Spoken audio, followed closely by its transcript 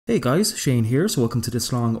Hey guys, Shane here, so welcome to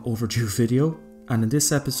this long overdue video, and in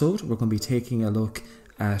this episode we're going to be taking a look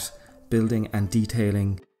at building and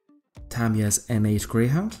detailing Tamiya's M8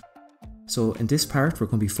 Greyhound. So in this part we're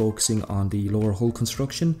going to be focusing on the lower hull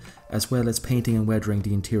construction as well as painting and weathering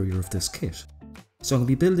the interior of this kit. So I'm going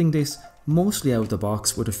to be building this mostly out of the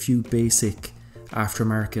box with a few basic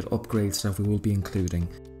aftermarket upgrades that we will be including.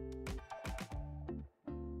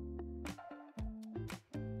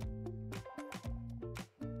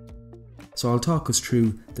 So I'll talk us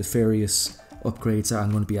through the various upgrades that I'm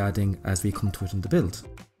going to be adding as we come to it in the build.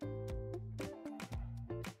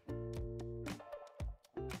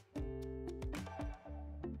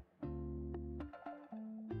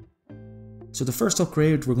 So the first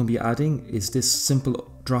upgrade we're going to be adding is this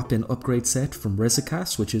simple drop-in upgrade set from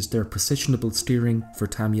Resicast, which is their positionable steering for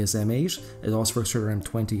Tamiya's M8. It also works for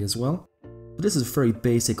M20 as well. But this is a very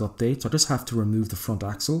basic update, so I just have to remove the front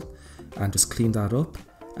axle and just clean that up.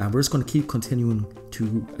 And we're just going to keep continuing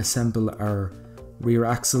to assemble our rear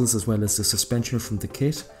axles as well as the suspension from the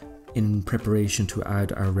kit in preparation to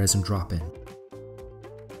add our resin drop-in.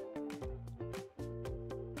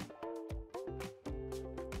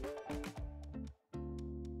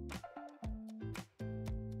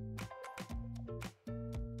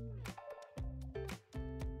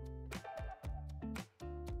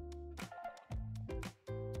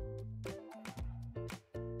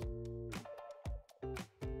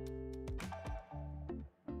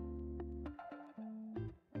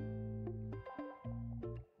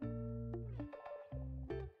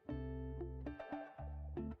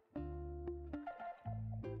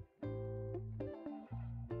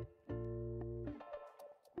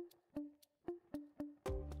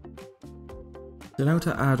 So now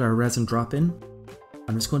to add our resin drop-in,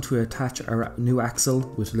 I'm just going to attach our new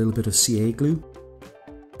axle with a little bit of CA glue.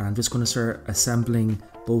 I'm just going to start assembling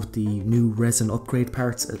both the new resin upgrade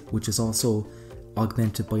parts, which is also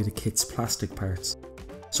augmented by the kit's plastic parts.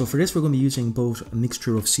 So for this we're going to be using both a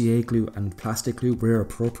mixture of CA glue and plastic glue, where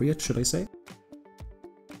appropriate should I say.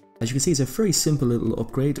 As you can see, it's a very simple little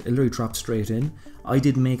upgrade, it literally drops straight in. I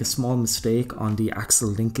did make a small mistake on the axle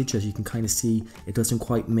linkage. As you can kind of see, it doesn't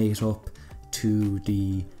quite mate up to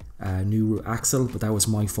the new axle, but that was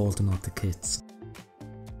my fault and not the kit's.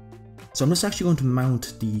 So I'm just actually going to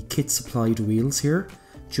mount the kit supplied wheels here,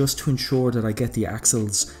 just to ensure that I get the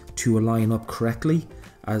axles to align up correctly,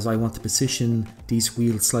 as I want to position these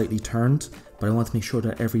wheels slightly turned, but I want to make sure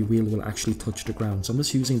that every wheel will actually touch the ground. So I'm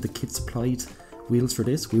just using the kit supplied wheels for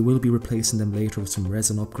this. We will be replacing them later with some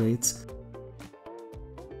resin upgrades.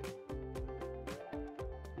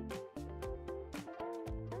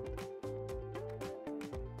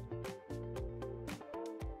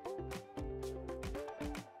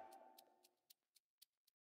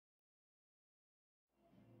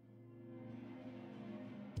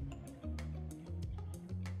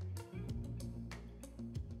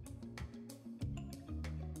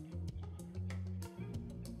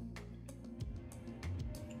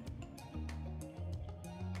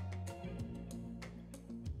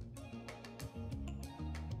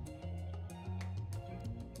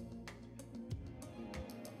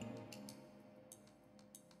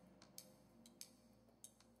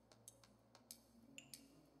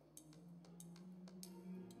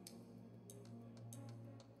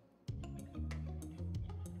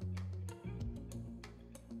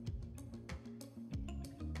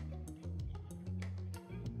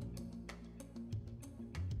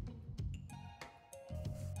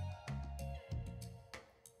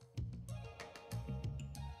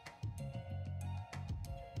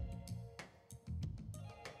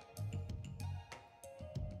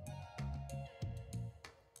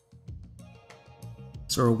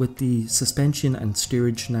 So with the suspension and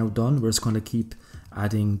steerage now done, we're just going to keep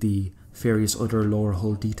adding the various other lower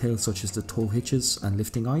hull details such as the tow hitches and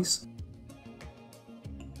lifting eyes.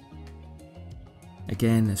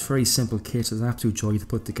 Again, it's a very simple kit, it's an absolute joy to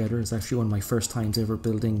put together. It's actually one of my first times ever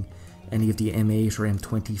building any of the M8 or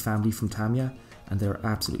M20 family from Tamiya, and they're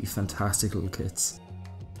absolutely fantastic little kits.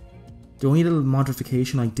 The only little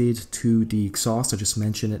modification I did to the exhaust, I just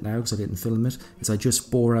mentioned it now because I didn't film it, is I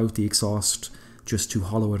just bore out the exhaust just to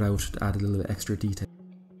hollow it out to add a little extra detail.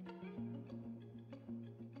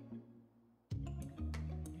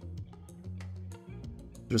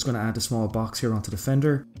 Just going to add a small box here onto the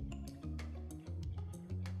fender.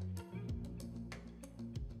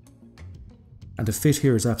 And the fit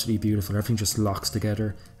here is absolutely beautiful, everything just locks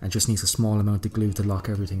together and just needs a small amount of glue to lock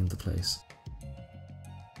everything into place.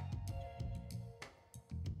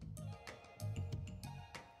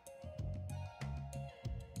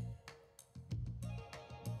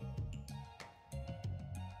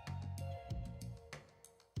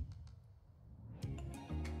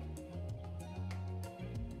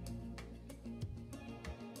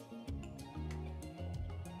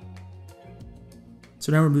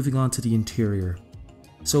 So now we're moving on to the interior.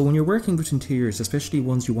 So when you're working with interiors, especially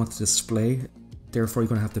ones you want to display, therefore you're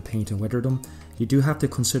going to have to paint and weather them, you do have to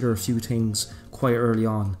consider a few things quite early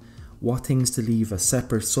on. What things to leave as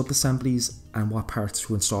separate sub-assemblies and what parts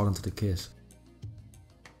to install into the kit.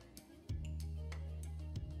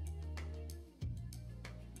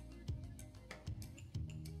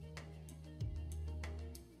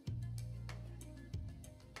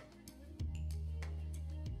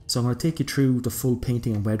 So I'm going to take you through the full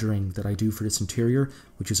painting and weathering that I do for this interior,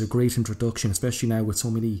 which is a great introduction, especially now with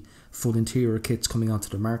so many full interior kits coming onto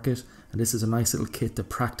the market. And this is a nice little kit to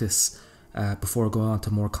practice before going on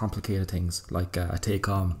to more complicated things, like I take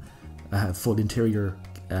on a full interior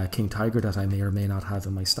King Tiger that I may or may not have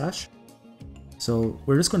in my stash. So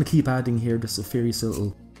we're just going to keep adding here just a various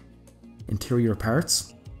little interior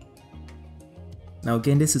parts. Now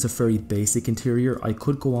again, this is a very basic interior. I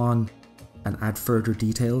could go on and add further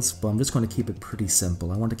details, but I'm just going to keep it pretty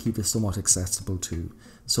simple. I want to keep it somewhat accessible to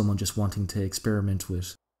someone just wanting to experiment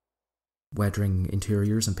with weathering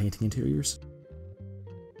interiors and painting interiors.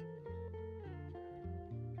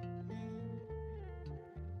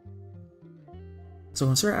 So I'm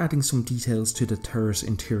going to start adding some details to the turret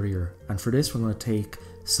interior, and for this we're going to take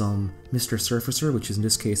some Mr. Surfacer, which is in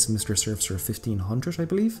this case Mr. Surfacer 1500 I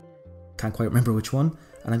believe. Can't quite remember which one,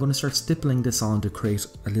 and I'm going to start stippling this on to create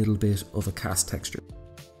a little bit of a cast texture.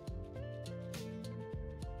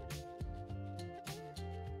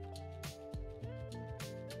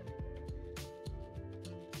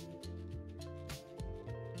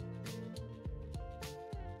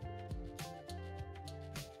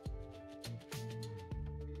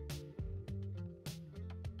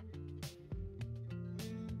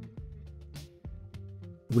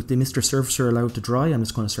 With the Mr. Surfacer allowed to dry, I'm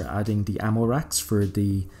just going to start adding the ammo racks for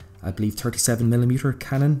the, I believe, 37mm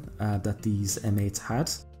cannon that these M8s had.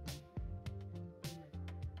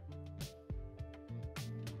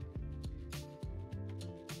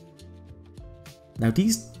 Now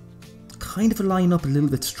these kind of line up a little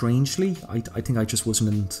bit strangely. I think I just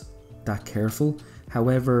wasn't that careful.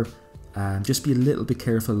 However, just be a little bit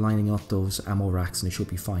careful lining up those ammo racks and it should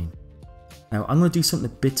be fine. Now I'm going to do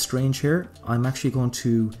something a bit strange here. I'm actually going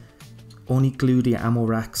to only glue the ammo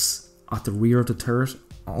racks at the rear of the turret,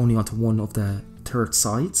 only onto one of the turret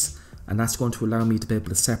sides, and that's going to allow me to be able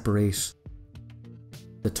to separate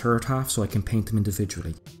the turret half so I can paint them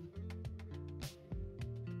individually.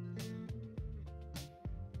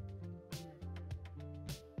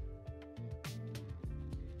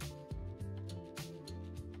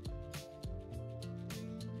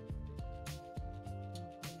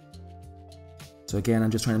 So again,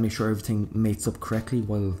 I'm just trying to make sure everything mates up correctly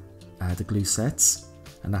while the glue sets,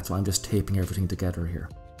 and that's why I'm just taping everything together here.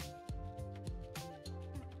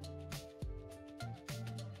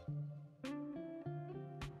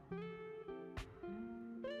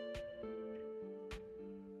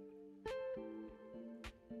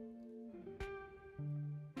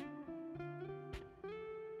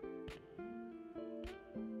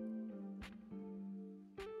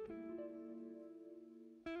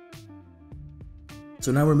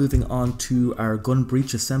 So now we're moving on to our gun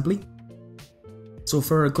breech assembly. So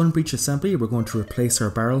for our gun breech assembly, we're going to replace our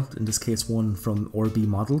barrel, in this case one from RB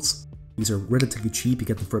models. These are relatively cheap, you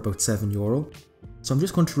get them for about €7. So I'm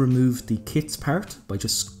just going to remove the kits part by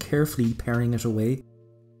just carefully paring it away.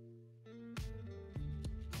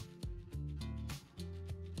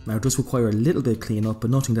 Now it does require a little bit of cleanup, but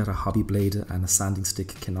nothing that a hobby blade and a sanding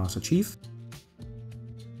stick cannot achieve.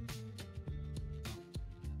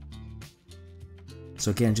 So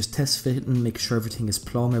again, just test fitting, make sure everything is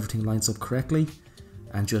plumb, everything lines up correctly,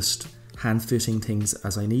 and just hand fitting things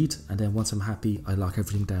as I need, and then once I'm happy, I lock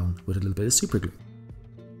everything down with a little bit of super glue.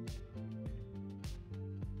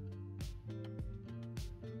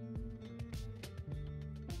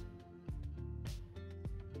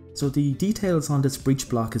 So the details on this breech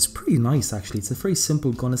block is pretty nice actually. It's a very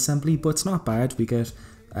simple gun assembly, but it's not bad. We get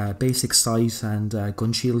basic sight and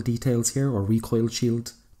gun shield details here, or recoil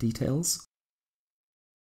shield details.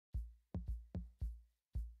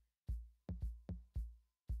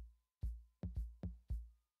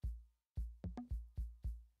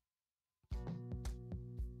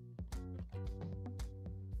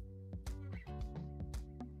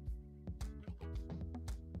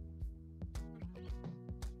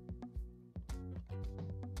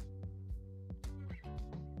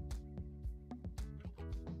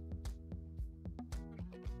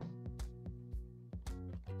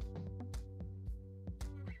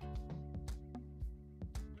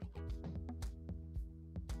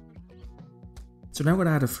 So now we're going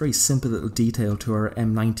to add a very simple little detail to our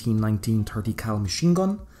M19 1930 cal machine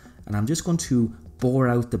gun, and I'm just going to bore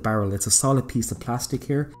out the barrel. It's a solid piece of plastic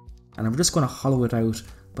here, and I'm just going to hollow it out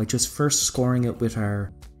by just first scoring it with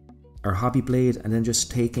our hobby blade, and then just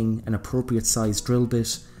taking an appropriate size drill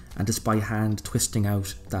bit and just by hand twisting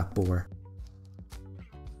out that bore.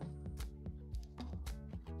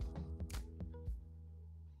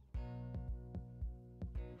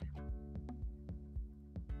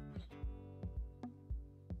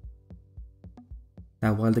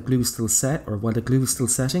 Now while the glue is still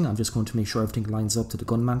setting, I'm just going to make sure everything lines up to the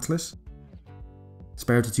gun mantlet. It's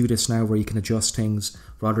better to do this now where you can adjust things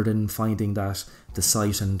rather than finding that the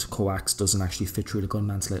sight and coax doesn't actually fit through the gun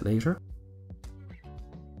mantlet later.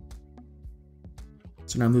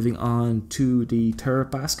 So now moving on to the turret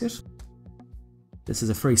basket. This is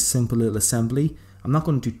a very simple little assembly. I'm not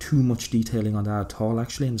going to do too much detailing on that at all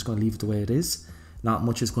actually, I'm just going to leave it the way it is. Not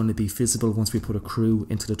much is going to be visible once we put a crew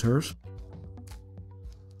into the turret.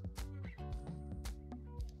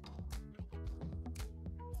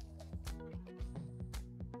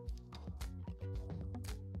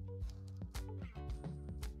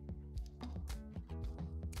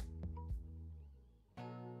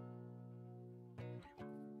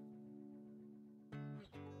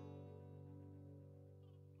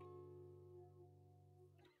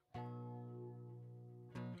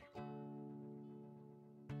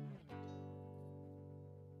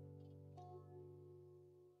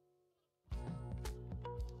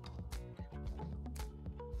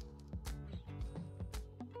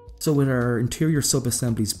 So with our interior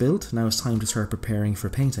sub-assemblies built, now it's time to start preparing for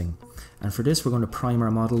painting. And for this we're going to prime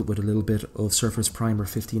our model with a little bit of Surface Primer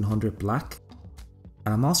 1500 black.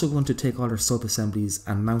 And I'm also going to take all our sub-assemblies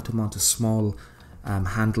and mount them onto small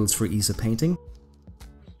handles for ease of painting.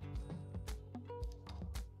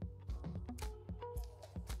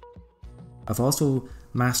 I've also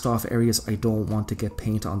masked off areas I don't want to get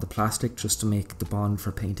paint on the plastic just to make the bond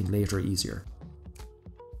for painting later easier.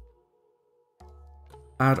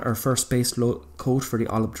 Add our first base coat for the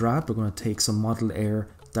olive drab. We're going to take some Model Air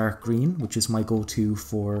dark green, which is my go-to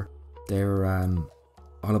for their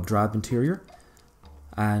olive drab interior.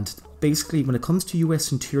 And basically when it comes to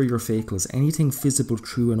US interior vehicles, anything visible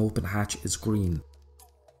through an open hatch is green.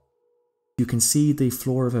 You can see the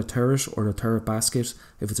floor of a turret or a turret basket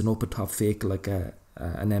if it's an open top vehicle like an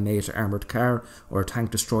M8 armoured car or a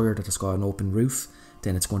tank destroyer that has got an open roof,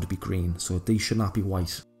 then it's going to be green, so these should not be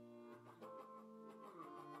white.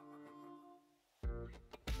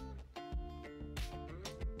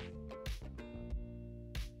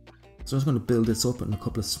 So I'm just going to build this up in a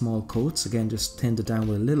couple of small coats, again just tint it down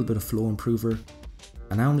with a little bit of flow improver.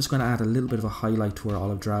 And now I'm just going to add a little bit of a highlight to our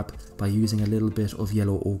olive drab by using a little bit of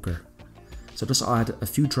yellow ochre. So just add a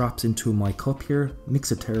few drops into my cup here,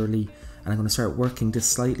 mix it thoroughly, and I'm going to start working this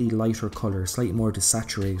slightly lighter colour, slightly more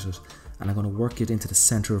desaturated, and I'm going to work it into the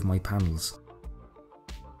centre of my panels.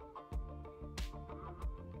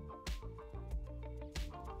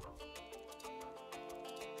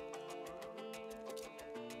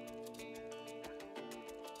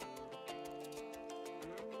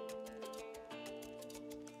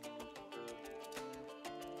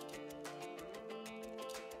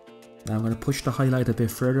 Now I'm going to push the highlight a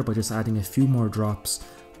bit further by just adding a few more drops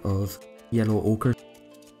of yellow ochre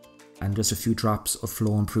and just a few drops of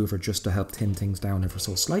flow improver just to help thin things down ever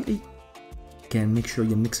so slightly. Again, make sure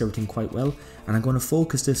you mix everything quite well, and I'm going to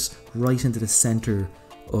focus this right into the centre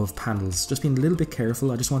of panels, just being a little bit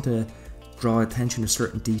careful. I just want to draw attention to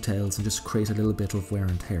certain details and just create a little bit of wear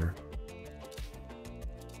and tear.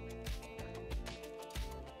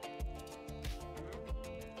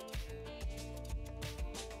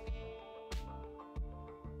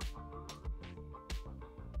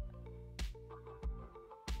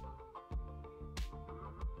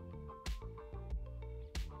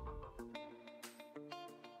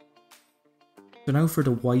 So now for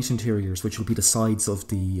the white interiors, which will be the sides of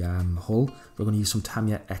the hull, we're going to use some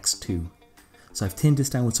Tamiya X2. So I've tinned this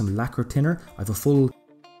down with some lacquer thinner. I have a full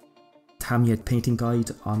Tamiya painting guide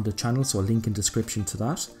on the channel, so I'll link in the description to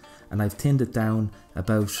that. And I've tinned it down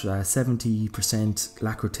about 70%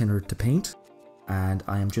 lacquer thinner to paint, and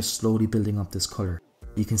I am just slowly building up this colour.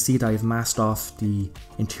 You can see that I've masked off the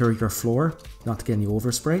interior floor, not to get any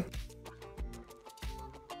overspray.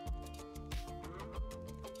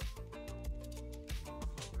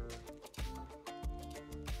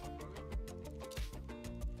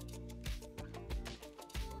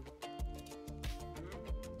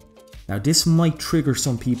 Now this might trigger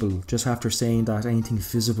some people just after saying that anything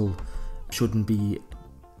visible shouldn't be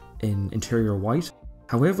in interior white.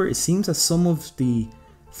 However, it seems that some of the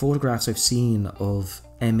photographs I've seen of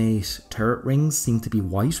M8 turret rings seem to be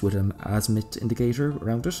white with an azimuth indicator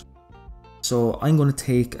around it. So I'm going to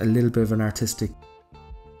take a little bit of an artistic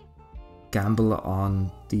gamble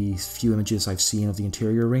on the few images I've seen of the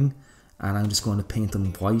interior ring, and I'm just going to paint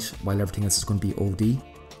them white while everything else is going to be OD.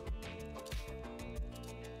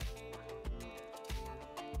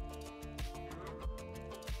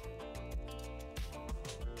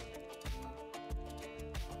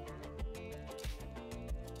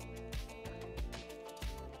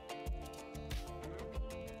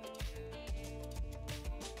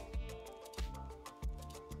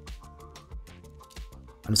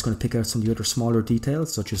 I'm just going to pick out some of the other smaller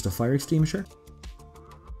details, such as the fire extinguisher.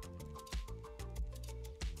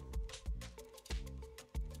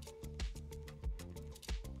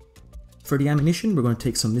 For the ammunition, we're going to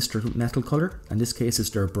take some Mr. Metal colour. In this case, it's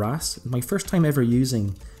their brass. It's my first time ever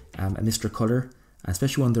using a Mr. colour,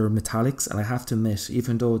 especially when they're metallics, and I have to admit,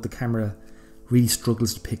 even though the camera really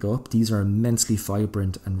struggles to pick up, these are immensely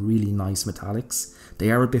vibrant and really nice metallics. They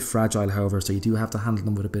are a bit fragile, however, so you do have to handle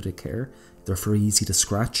them with a bit of care. They're very easy to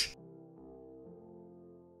scratch.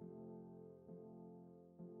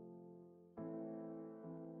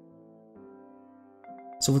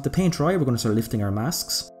 So with the paint dry, we're going to start lifting our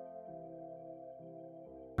masks.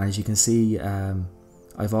 And as you can see,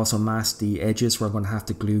 I've also masked the edges where I'm going to have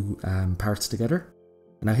to glue parts together.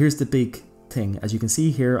 Now here's the big thing. As you can see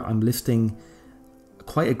here, I'm lifting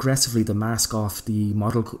quite aggressively the mask off the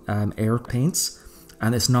model air paints,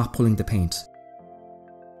 and it's not pulling the paint.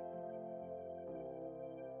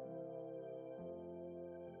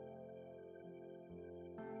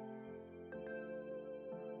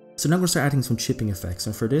 So now we're going to start adding some chipping effects,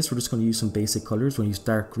 and for this we're just going to use some basic colours. We're going to use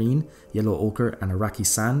dark green, yellow ochre and Iraqi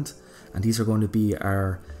sand, and these are going to be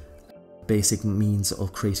our basic means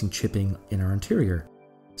of creating chipping in our interior.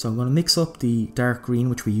 So I'm going to mix up the dark green,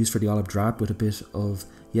 which we use for the olive drab, with a bit of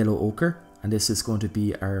yellow ochre, and this is going to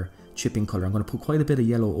be our chipping colour. I'm going to put quite a bit of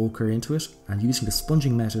yellow ochre into it, and using the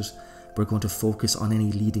sponging method we're going to focus on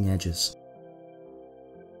any leading edges.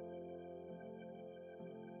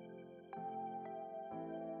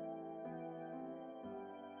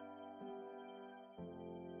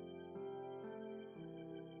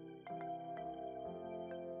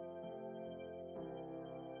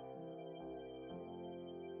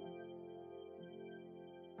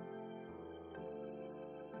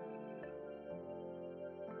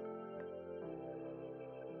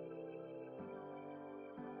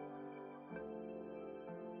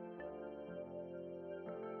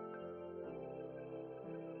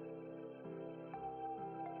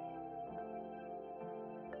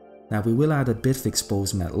 Now we will add a bit of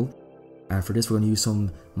exposed metal, and for this we're going to use some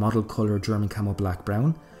model colour German camo black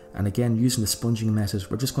brown, and again using the sponging method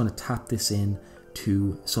we're just going to tap this in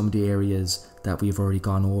to some of the areas that we've already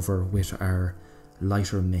gone over with our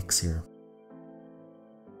lighter mix here.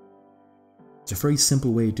 It's a very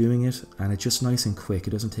simple way of doing it, and it's just nice and quick.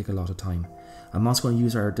 It doesn't take a lot of time. I'm also going to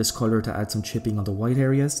use this colour to add some chipping on the white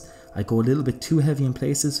areas. I go a little bit too heavy in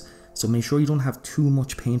places, so make sure you don't have too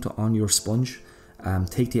much paint on your sponge.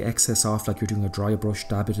 Take the excess off like you're doing a dry brush,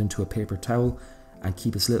 dab it into a paper towel and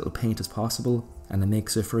keep as little paint as possible, and it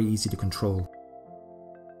makes it very easy to control.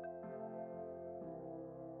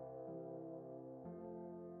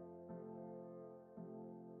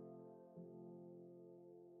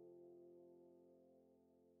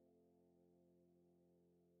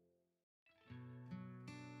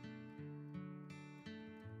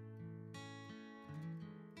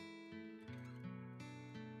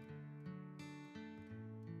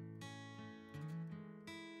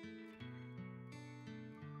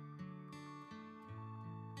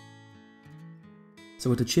 So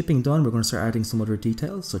with the chipping done, we're going to start adding some other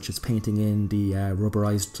details, such as painting in the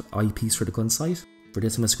rubberized eyepiece for the gun sight. For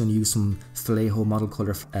this I'm just going to use some Vallejo model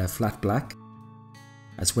colour flat black,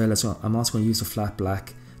 as well as I'm also going to use the flat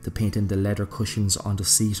black to paint in the leather cushions on the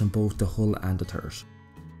seat on both the hull and the turret.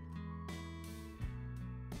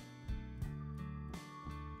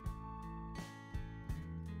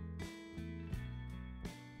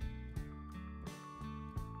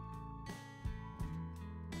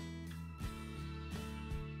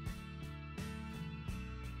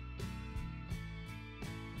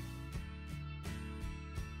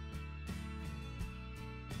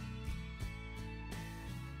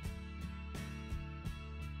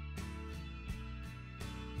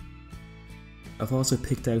 I've also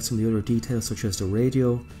picked out some of the other details, such as the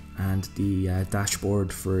radio and the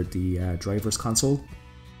dashboard for the driver's console.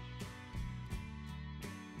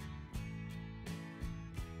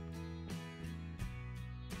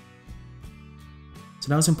 So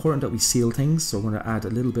now it's important that we seal things, so we're going to add a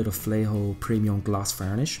little bit of Vallejo premium gloss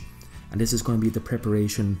varnish, and this is going to be the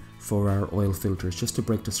preparation for our oil filters, just to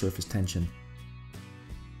break the surface tension.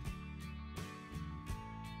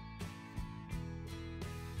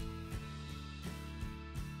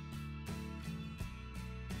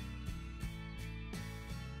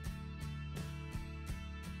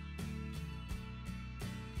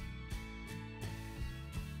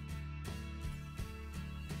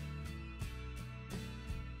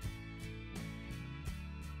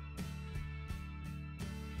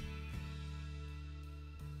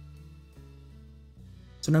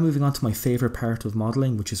 So now moving on to my favourite part of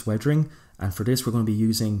modelling, which is weathering, and for this we're going to be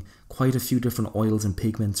using quite a few different oils and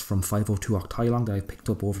pigments from 502 Octilong that I picked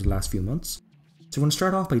up over the last few months. So we're going to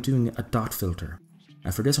start off by doing a dot filter,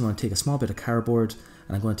 and for this I'm going to take a small bit of cardboard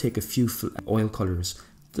and I'm going to take a few oil colours.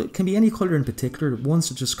 It can be any colour in particular, ones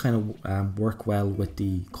that just kind of work well with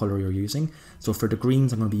the colour you're using. So for the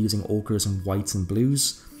greens I'm going to be using ochres and whites and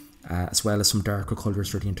blues, as well as some darker colours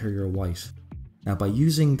for the interior white. Now by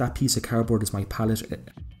using that piece of cardboard as my palette,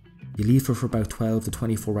 you leave it for about 12 to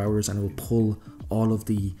 24 hours and it will pull all of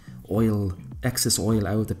the excess oil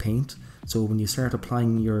out of the paint. So when you start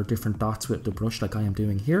applying your different dots with the brush like I am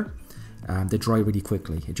doing here, they dry really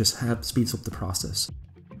quickly. It just speeds up the process.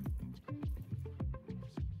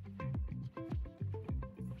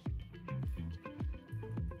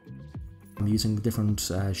 I'm using different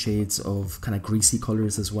shades of kind of greasy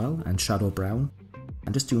colours as well, and shadow brown,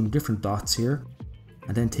 and just doing different dots here,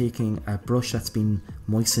 and then taking a brush that's been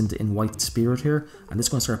moistened in white spirit here, I'm just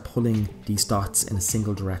going to start pulling these dots in a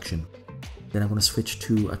single direction. Then I'm going to switch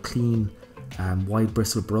to a clean wide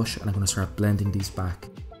bristle brush and I'm going to start blending these back.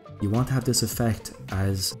 You want to have this effect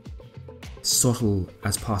as subtle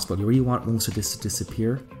as possible. You really want most of this to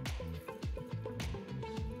disappear.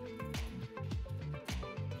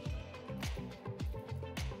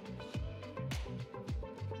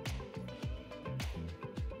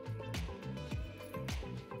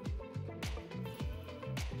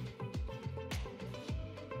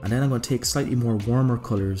 And then I'm going to take slightly more warmer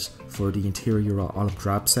colours for the interior olive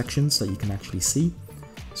drab sections that you can actually see.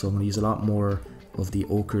 So I'm going to use a lot more of the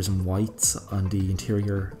ochres and whites on the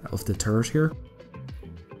interior of the turret here.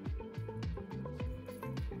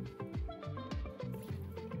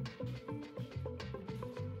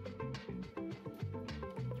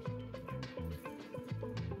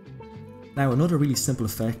 Now another really simple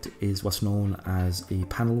effect is what's known as a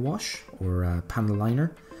panel wash or a panel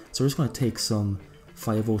liner. So we're just going to take some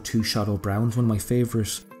 502 Shadow Brown, one of my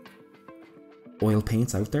favourite oil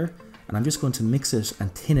paints out there, and I'm just going to mix it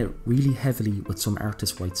and thin it really heavily with some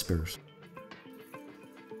Artist White Spirit.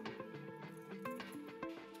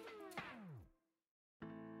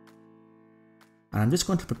 And I'm just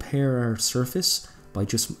going to prepare our surface by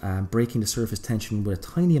just breaking the surface tension with a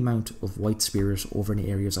tiny amount of white spirit over the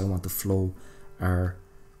areas I want to flow our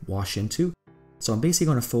wash into. So I'm basically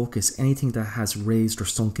going to focus anything that has raised or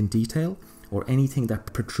sunken detail, or anything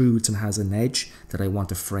that protrudes and has an edge that I want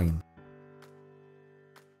to frame.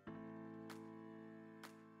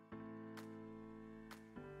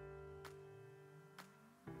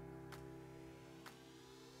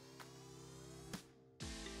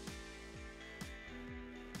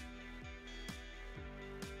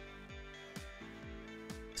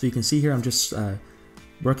 So you can see here I'm just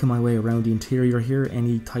working my way around the interior here.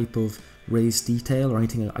 Any type of raised detail or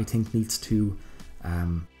anything I think needs to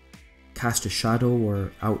cast a shadow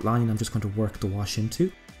or outline, I'm just going to work the wash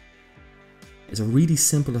into. It's a really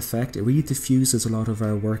simple effect. It really diffuses a lot of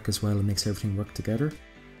our work as well and makes everything work together.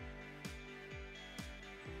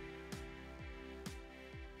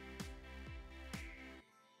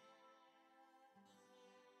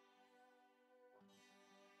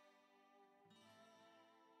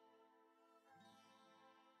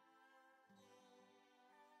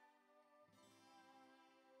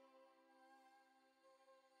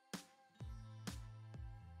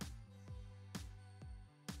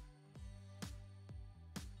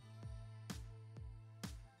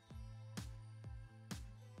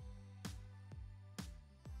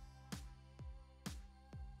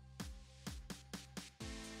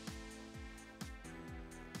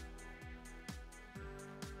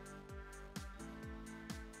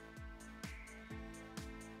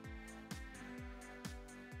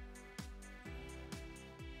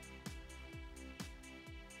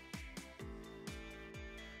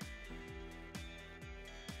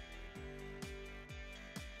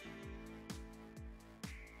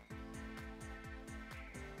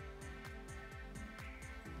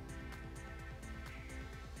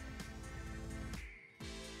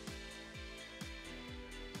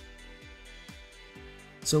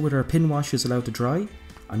 So with our pin wash is allowed to dry,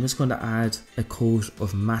 I'm just going to add a coat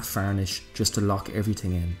of matte varnish just to lock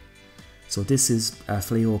everything in. So this is a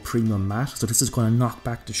Fleo Premium Matte, so this is going to knock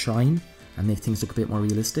back the shine and make things look a bit more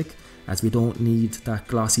realistic, as we don't need that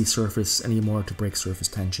glossy surface anymore to break surface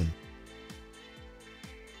tension.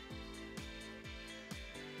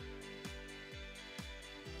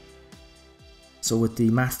 So with the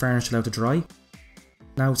matte varnish allowed to dry,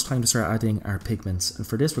 now it's time to start adding our pigments, and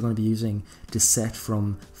for this we're going to be using this set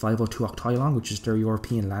from 502 Octilong, which is their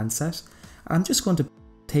European land set. I'm just going to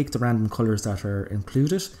take the random colours that are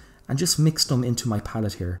included and just mix them into my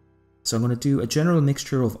palette here. So I'm going to do a general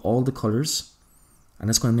mixture of all the colours, and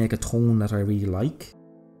it's going to make a tone that I really like.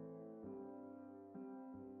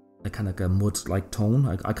 A kind of like a mud-like tone.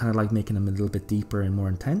 I kind of like making them a little bit deeper and more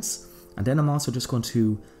intense. And then I'm also just going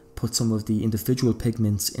to put some of the individual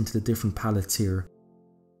pigments into the different palettes here.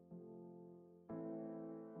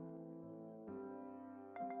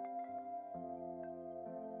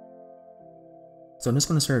 So I'm just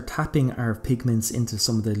going to start tapping our pigments into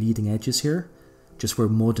some of the leading edges here, just where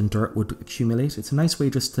mud and dirt would accumulate. It's a nice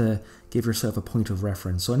way just to give yourself a point of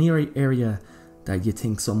reference. So any area that you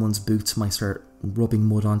think someone's boots might start rubbing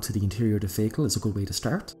mud onto the interior of the vehicle is a good way to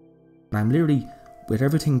start. And I'm literally, with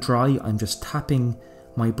everything dry, I'm just tapping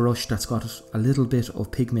my brush that's got a little bit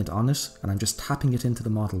of pigment on it, and I'm just tapping it into the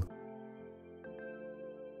model.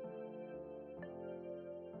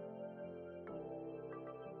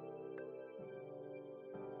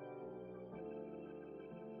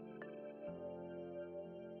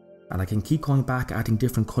 And I can keep going back, adding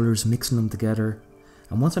different colours, mixing them together.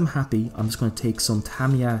 And once I'm happy, I'm just going to take some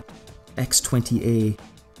Tamiya X20A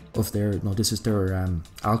of their, no, this is their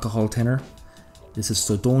alcohol thinner.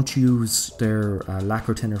 So don't use their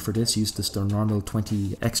lacquer thinner for this, use this their normal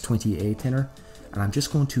X20A thinner. And I'm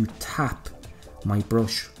just going to tap my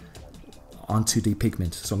brush onto the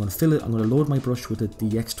pigment. So I'm going to fill it, I'm going to load my brush with the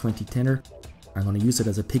X20 thinner. I'm going to use it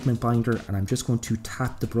as a pigment binder, and I'm just going to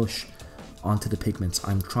tap the brush onto the pigments.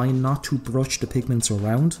 I'm trying not to brush the pigments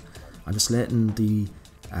around. I'm just letting the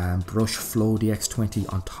brush flow the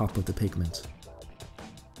X20 on top of the pigment.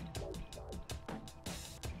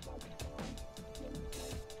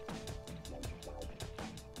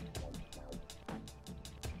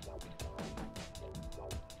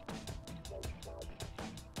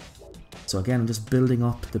 So again, I'm just building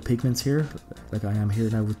up the pigments here, like I am here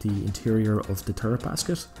now with the interior of the turret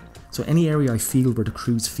basket. So any area I feel where the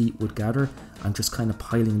crew's feet would gather, I'm just kind of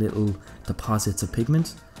piling little deposits of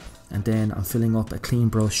pigment. And then I'm filling up a clean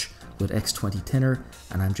brush with X20 thinner,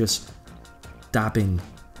 and I'm just dabbing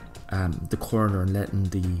the corner and letting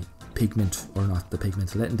the pigment, or not the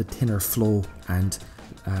pigment, letting the thinner flow and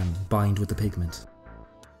bind with the pigment.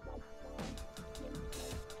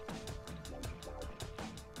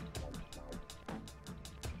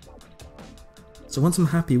 So once I'm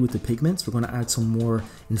happy with the pigments, we're going to add some more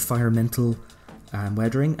environmental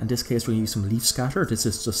weathering. In this case, we're going to use some leaf scatter. This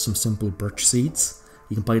is just some simple birch seeds.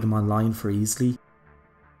 You can buy them online for easily.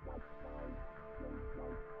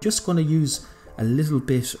 Just going to use a little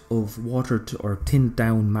bit of watered or thinned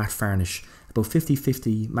down matte varnish, about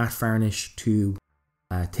 50-50 matte varnish to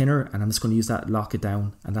thinner, and I'm just going to use that, lock it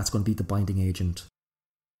down, and that's going to be the binding agent.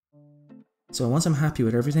 So once I'm happy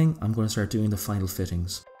with everything, I'm going to start doing the final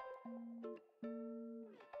fittings.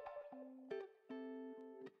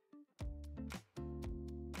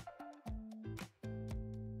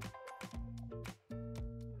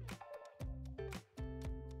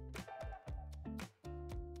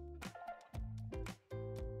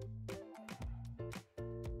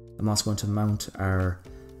 I'm also going to mount our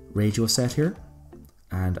radio set here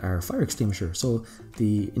and our fire extinguisher. So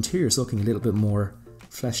the interior is looking a little bit more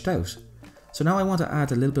fleshed out. So now I want to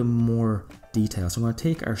add a little bit more detail. So I'm going to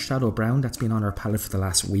take our shadow brown that's been on our palette for the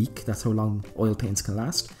last week. That's how long oil paints can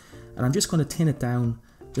last. And I'm just going to thin it down,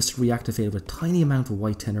 just reactivate it with a tiny amount of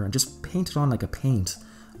white thinner and just paint it on like a paint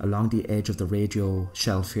along the edge of the radio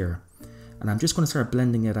shelf here. And I'm just going to start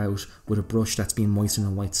blending it out with a brush that's been moistened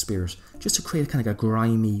in white spirit, just to create kind of a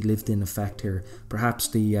grimy, lived-in effect here. Perhaps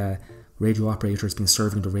the radio operator has been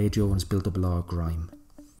serving the radio and has built up a lot of grime.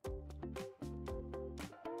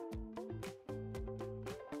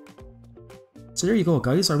 So there you go,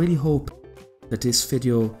 guys. I really hope that this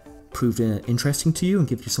video proved interesting to you and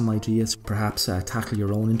give you some ideas, perhaps tackle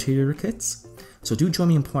your own interior kits. So do join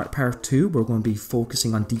me in part 2. We're going to be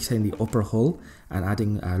focusing on detailing the upper hull and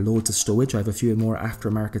adding loads of stowage. I have a few more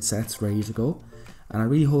aftermarket sets ready to go. And I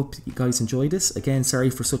really hope you guys enjoyed this. Again, sorry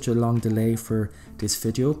for such a long delay for this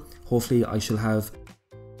video. Hopefully I shall have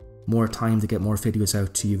more time to get more videos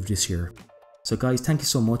out to you this year. So guys, thank you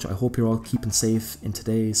so much. I hope you're all keeping safe in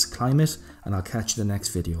today's climate, and I'll catch you in the next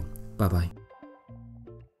video. Bye bye.